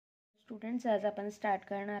Students, आज आपण start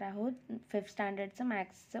करणार आहोत 5th स्टँडर्डचं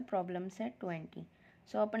मॅथ्सचं प्रॉब्लेम सेट 20.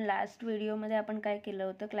 सो आपण लास्ट व्हिडिओमध्ये आपण काय केलं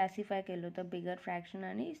होतं, क्लासिफाय केलं होतं बिगर फ्रॅक्शन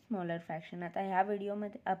आणि स्मॉलर फ्रॅक्शन. आता ह्या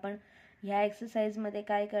व्हिडिओमध्ये आपण ह्या एक्सरसाइजमध्ये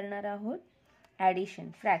काय करणार आहोत,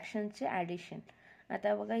 ॲडिशन, फ्रॅक्शनचे ॲडिशन.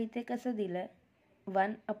 आता बघा इथे कसं दिलं आहे,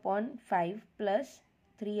 1/5 प्लस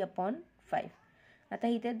 3/5. आता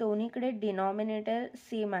इथे दोन्हीकडे डिनॉमिनेटर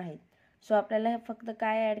सेम आहेत. सो आपल्याला फक्त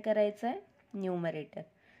काय ॲड करायचं आहे, न्यूमरेटर.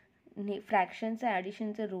 फ्रॅक्शनचं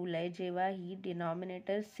ॲडिशनचं रूल आहे, जेव्हा ही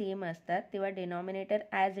डिनॉमिनेटर सेम असतात तेव्हा डिनॉमिनेटर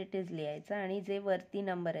ॲज इट इज लिहायचं आणि जे वरती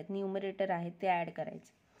नंबर आहेत, न्यूमरेटर आहेत, ते ॲड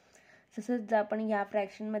करायचं. तसंच जर आपण ह्या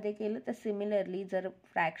फ्रॅक्शनमध्ये केलं तर सिमिलरली जर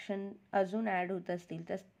फ्रॅक्शन अजून ॲड होत असतील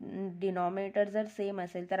तर डिनॉमिनेटर जर सेम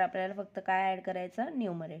असेल तर आपल्याला फक्त काय ॲड करायचं,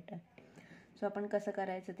 न्यूमरेटर. सो आपण कसं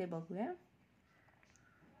करायचं ते बघूया.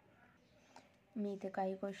 मी इथे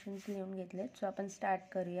काही क्वेश्चन्स लिहून घेतलेत. सो आपण स्टार्ट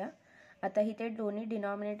करूया. आता इथे दोन्ही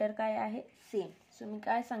डिनॉमिनेटर काय आहे, सेम. सो मी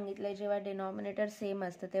काय सांगितलं, जेव्हा डिनॉमिनेटर सेम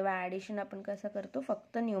असतं तेव्हा ॲडिशन आपण कसं करतो,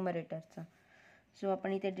 फक्त न्यूमरेटरचा. सो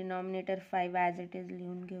आपण इथे डिनॉमिनेटर 5 ॲज इट इज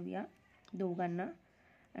लिहून घेऊया दोघांना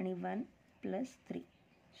आणि 1 + 3.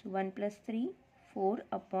 सो 1 + 3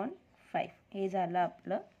 4/5. हे झालं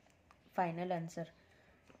आपलं फायनल आन्सर.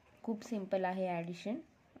 खूप सिम्पल आहे ॲडिशन.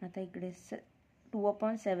 आता इकडे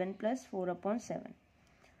 2/7 + 4/7.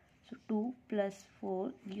 So 2 +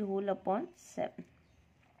 4 the whole upon 7.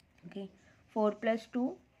 Okay, 4 + 2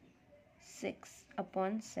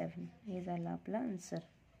 6/7. हे झालं आपला आन्सर.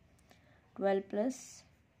 12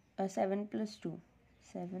 + 7 + 2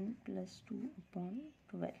 7 +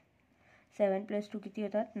 2/12. 7 + 2 किती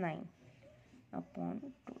होतात,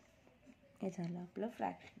 9/2. हे झालं आपलं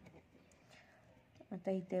फ्रॅक्शन.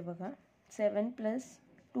 आता इथे बघा, 7 +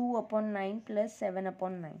 2/9 +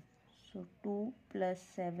 7/9. सो 2 +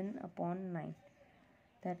 7/9.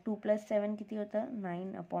 तर 2 + 7 किती होतं,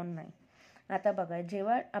 9/9. आता बघा,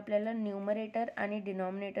 जेव्हा आपल्याला न्यूमरेटर आणि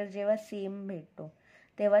डिनॉमिनेटर जेव्हा सेम भेटतो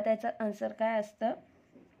तेव्हा त्याचं आन्सर काय असतं,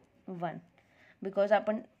 1. बिकॉज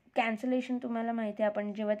आपण कॅन्सलेशन, तुम्हाला माहिती आहे,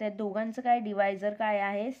 आपण जेव्हा त्या दोघांचं काय डिवायझर काय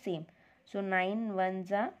आहे, सेम. सो 9 1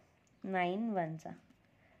 जा 9 1 जा.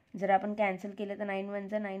 जर आपण कॅन्सल केलं तर 9 1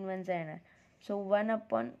 जा 9 1 जा येणार. सो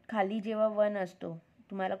 1 खाली जेव्हा 1 असतो,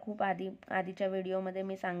 तुम्हाला खूप आधीच्या व्हिडिओमध्ये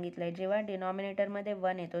मी सांगितलं आहे, जेव्हा डिनॉमिनेटरमध्ये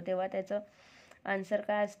 1 येतो तेव्हा त्याचं आन्सर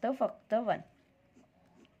काय असतं, फक्त 1.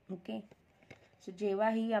 ओके. सो जेव्हा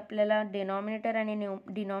ही आपल्याला डिनॉमिनेटर आणि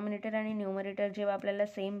न्यूमरेटर जेव्हा आपल्याला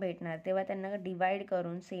सेम भेटणार तेव्हा त्यांना डिवाइड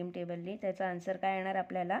करून सेम टेबलनी त्याचा आन्सर काय येणार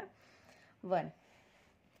आपल्याला, 1.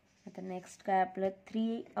 आता नेक्स्ट काय आपलं,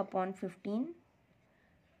 3/15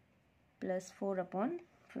 +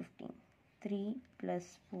 4/15. 3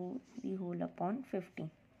 + 4 the whole upon 15.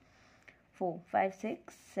 4 5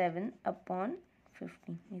 6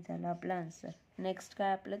 7/15. हे झालं आपलं आन्सर. नेक्स्ट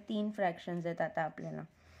काय आपलं, 3 फ्रॅक्शन्स आहेत आता आपल्याला.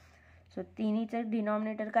 सो तिन्हीचं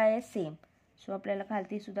डिनॉमिनेटर काय आहे, सेम. सो आपल्याला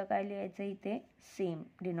खालती सुद्धा काय लिहायचं, इथे सेम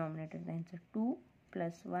डिनॉमिनेटर त्यांचं. 2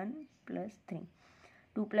 + 1 + 3.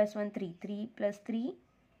 2 + 1 3 3 + 3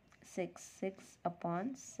 6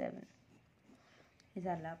 6/7. हे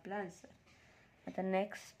झालं आपलं आन्सर. आता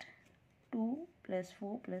नेक्स्ट 2 +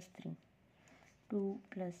 4 + 3. 2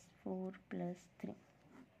 + 4 + 3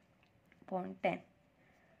 10.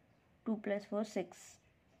 2 + 4 6.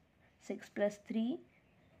 6 + 3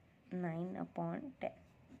 9/10.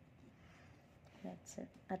 That's it.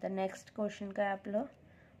 आता नेक्स्ट क्वेश्चन काय आपलं,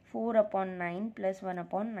 4/9 +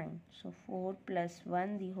 1/9. So 4 +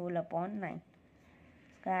 1 the whole upon 9.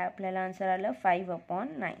 काय आपल्याला आन्सर आलं,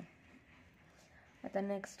 5/9. आता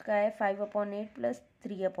नेक्स्ट काय, 5/8 +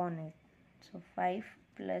 3/8. So 5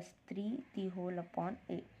 + 3 the whole upon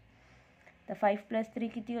 8. तर 5 + 3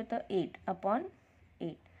 किती होतं,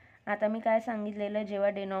 8/8. आता मी काय सांगितलेलं, जेव्हा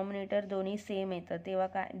डिनॉमिनेटर दोन्ही सेम येतं तेव्हा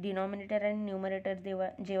काय, डिनॉमिनेटर आणि न्यूमरेटर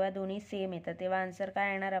जेव्हा दोन्ही सेम येतं तेव्हा आन्सर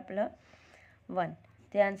काय येणार आपलं, 1.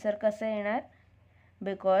 ते आन्सर कसं येणार,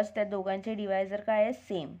 बिकॉज त्या दोघांचे डिवायझर काय आहे,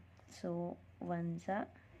 सेम. सो 1 जा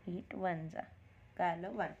 8 1 जा, काय आलं,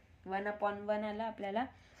 1. 1/1 आलं आपल्याला.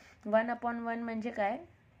 1/1 म्हणजे काय,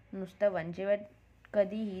 नुसतं 1. जेव्हा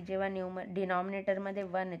कधीही जेव्हा डिनॉमिनेटरमध्ये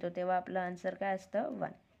 1 येतो तेव्हा आपलं आन्सर काय असतं,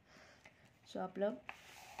 1. सो आपलं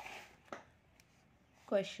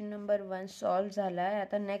क्वेश्चन नंबर 1 सॉल्व झाला आहे.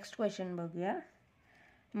 आता नेक्स्ट क्वेश्चन बघूया.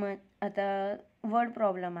 मग आता वर्ड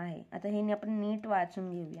प्रॉब्लेम आहे. आता हे आपण नीट वाचून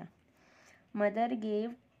घेऊया. मदर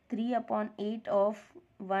गेव 3/8 ऑफ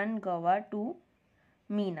 1 गवा to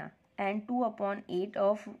Meena and 2/8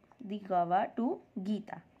 of the gawa to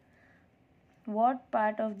Geeta. What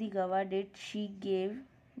part of the gawa did she give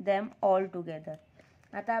them all together?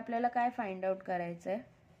 आता आपल्याला काय फाइंड आउट करायचं आहे,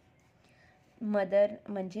 मदर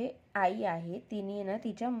म्हणजे आई आहे, तिने ना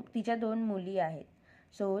तिच्या 2 मुली आहेत.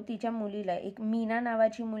 सो तिच्या मुलीला एक मीना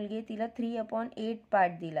नावाची मुलगी आहे, तिला 3/8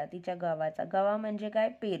 पार्ट दिला तिच्या गव्हाचा. गवा म्हणजे काय,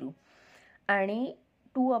 पेरू. आणि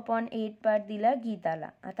 2/8 पार्ट दिला गीताला.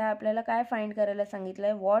 आता आपल्याला काय फाइंड करायला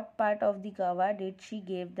सांगितलंय, व्हॉट पार्ट ऑफ दी गवा did she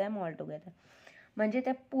gave them all together. म्हणजे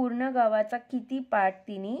त्या पूर्ण गव्हाचा किती पार्ट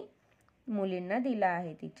तिने मुलींना दिला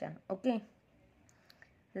आहे तिच्या. ओके,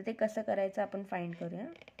 तर ते कसं करायचं आपण फाइंड करूया.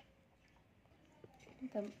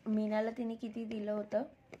 तर मीनाला तिने किती दिलं होतं,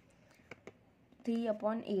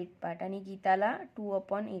 3/8 पार्ट आणि गीताला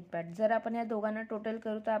 2/8 पार्ट. जर आपण या दोघांना टोटल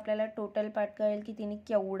करू तर आपल्याला टोटल पार्ट कळेल की तिने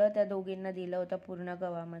केवढं त्या दोघींना दिलं होतं पूर्ण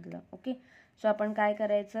गव्हामधलं. ओके, सो आपण काय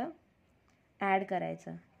करायचं, ॲड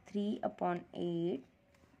करायचं. 3/8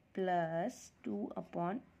 plus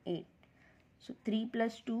 2/8. So 3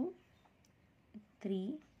 + 2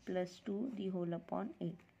 3 + 2 the whole upon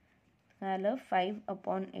 8 झालं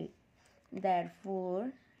 5/8. Therefore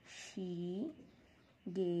she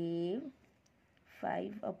gave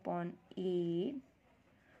 5/8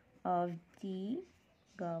 of the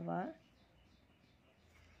gava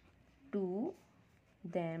to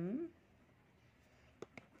them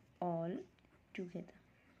all together.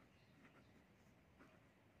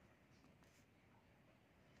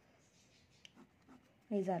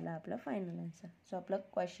 हे झालं आपलं फायनल आन्सर. सो आपलं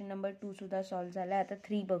क्वेश्चन नंबर 2 सुद्धा सॉल्व्ह झाला. आता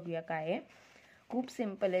 3 बघूया काय आहे. खूप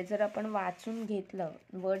सिम्पल आहे. जर आपण वाचून घेतलं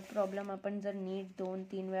वर्ड प्रॉब्लेम, आपण जर नीट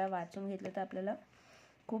 2-3 वेळा वाचून घेतलं तर आपल्याला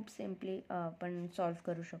खूप सिम्पली आपण सॉल्व्ह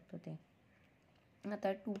करू शकतो ते.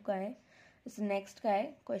 आता 2 काय, नेक्स्ट काय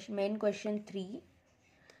question, main question 3.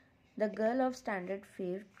 The girl of standard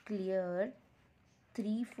 5th cleared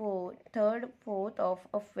 3/4 of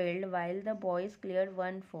a field while the boys cleared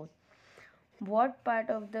 1/4. What part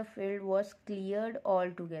of the field was cleared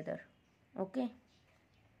altogether? Okay,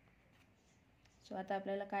 so आता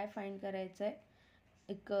आपल्याला काय फाइंड करायचं आहे.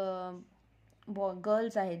 एक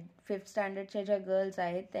गर्ल्स आहेत 5th स्टँडर्डच्या ज्या गर्ल्स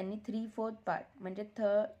आहेत त्यांनी 3/4 पार्ट म्हणजे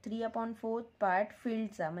 3/4 पार्ट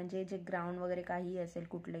फील्डचा, म्हणजे जे ग्राउंड वगैरे काही असेल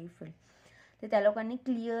कुठलंही फील्ड, ते त्या लोकांनी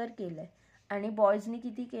क्लिअर केलं आहे. आणि बॉयजनी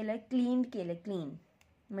किती केलं आहे, क्लीन केलं आहे. क्लीन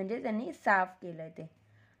म्हणजे त्यांनी साफ केलं आहे ते.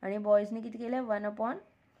 आणि बॉयजनी किती केलं आहे,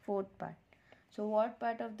 1/4 part. So what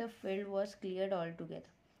part of the field was cleared all together.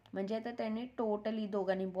 म्हणजे आता त्यांनी टोटली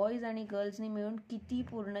दोघांनी बॉईज आणि गर्ल्सनी मिळून किती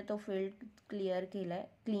पूर्ण तो फील्ड क्लिअर केला आहे,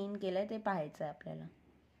 क्लीन केला आहे ते पाहायचं आहे आपल्याला.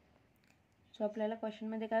 सो आपल्याला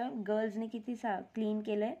क्वेश्चनमध्ये काय, गर्ल्सनी किती क्लीन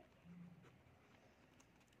केलं आहे,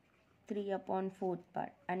 3/4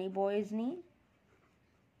 पार्ट आणि बॉईजनी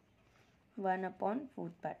 1/4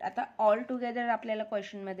 पार्ट. आता ऑल टुगेदर आपल्याला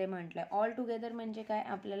क्वेश्चनमध्ये म्हटलं. ऑल टुगेदर म्हणजे काय,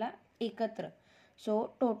 आपल्याला एकत्र. सो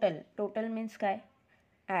टोटल मीन्स काय,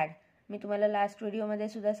 ॲड. मी तुम्हाला लास्ट व्हिडिओमध्ये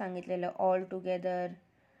सुद्धा सांगितलेलं ऑल टुगेदर,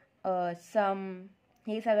 सम,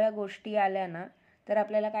 हे सगळ्या गोष्टी आल्या ना तर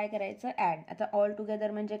आपल्याला काय करायचं, ॲड. आता ऑल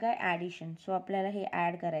टुगेदर म्हणजे काय, ॲडिशन. सो आपल्याला हे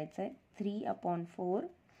ॲड करायचं आहे. 3/4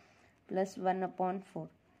 प्लस 1/4.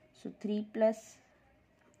 सो 3 +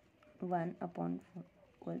 1/4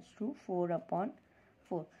 =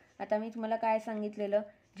 4/4. आता मी तुम्हाला काय सांगितलेलं,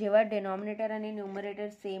 जेव्हा डिनॉमिनेटर आणि न्यूमरेटर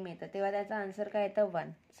सेम येतं तेव्हा त्याचा आन्सर काय येतं,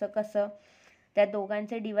 1. सो कसं, त्या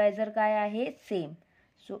दोघांचे डिवायझर काय आहे, सेम.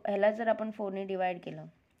 सो ह्याला जर आपण 4ने डिवाइड केलं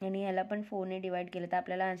आणि ह्याला पण 4ने डिवाइड केलं तर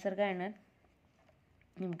आपल्याला आन्सर काय येणार,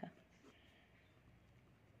 नेमका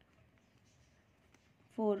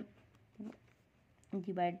 4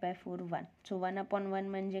 / 4 1. सो 1/1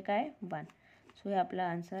 म्हणजे काय, 1. सो हे आपला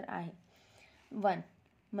आन्सर आहे 1.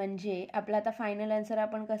 म्हणजे आपला आता फायनल आन्सर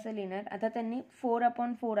आपण कसं लिहिणार, आता त्यांनी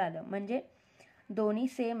 4/4 आलं म्हणजे दोन्ही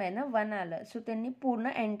सेम आहे ना, 1 आलं. सो त्यांनी पूर्ण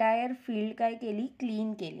एंटायर फील्ड काय केली,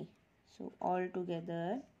 क्लीन केली. So all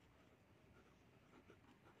together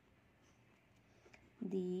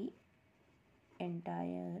the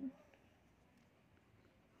entire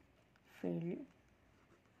field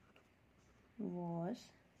was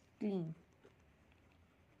clean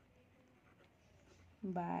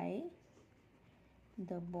by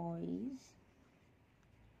the boys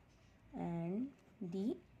and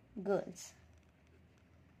the girls.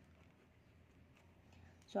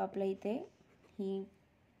 So आपल्या इथे ही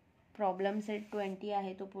प्रॉब्लेम सेट 20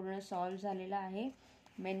 आहे तो पूर्ण सॉल्व्ह झालेला आहे.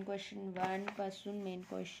 मेन क्वेश्चन 1 पासून main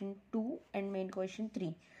question 2 and main question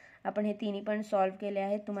 3 आपण हे तिन्ही पण सॉल्व्ह केले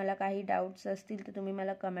आहेत. तुम्हाला काही डाऊट्स असतील तर तुम्ही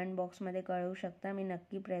मला कमेंट बॉक्समध्ये कळवू शकता. मी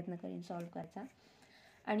नक्की प्रयत्न करीन सॉल्व्ह करायचा.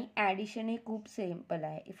 आणि ॲडिशन हे खूप सिम्पल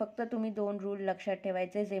आहे. फक्त तुम्ही 2 रूल लक्षात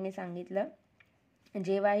ठेवायचे जे मी सांगितलं.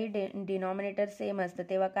 जेव्हाही डिनॉमिनेटर सेम असतं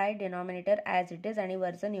तेव्हा काय, डिनॉमिनेटर ॲज इट इज आणि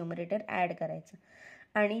वरचं न्यूमरेटर ॲड करायचं.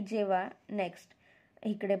 आणि जेव्हा नेक्स्ट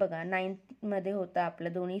इकडे बघा 9th मध्ये होतं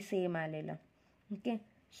आपलं दोन्ही सेम आलेलं, ओके.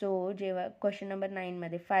 सो जेव्हा क्वेश्चन नंबर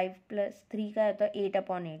 9मध्ये 5 + 3 काय होतं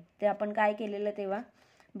 8/8. ते आपण काय केलेलं तेव्हा,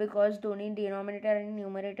 बिकॉज दोन्ही डिनॉमिनेटर आणि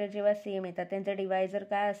न्यूमरेटर जेव्हा सेम येतात त्यांचं डिवायझर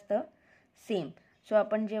काय असतं सेम. सो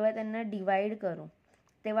आपण जेव्हा त्यांना डिवाइड करू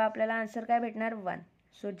तेव्हा आपल्याला आन्सर काय भेटणार 1.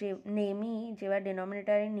 सो नेहमी जेव्हा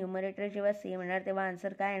डिनॉमिनेटर आणि न्यूमरेटर जेव्हा सेम येणार तेव्हा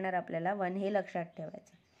आन्सर काय येणार आपल्याला 1, हे लक्षात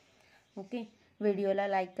ठेवायचं. ओके, व्हिडिओला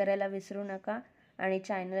लाईक करायला विसरू नका आणि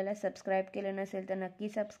चॅनलला सबस्क्राईब केलं नसेल तर नक्की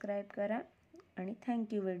सबस्क्राईब करा आणि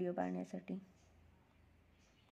थँक्यू व्हिडिओ पाहण्यासाठी.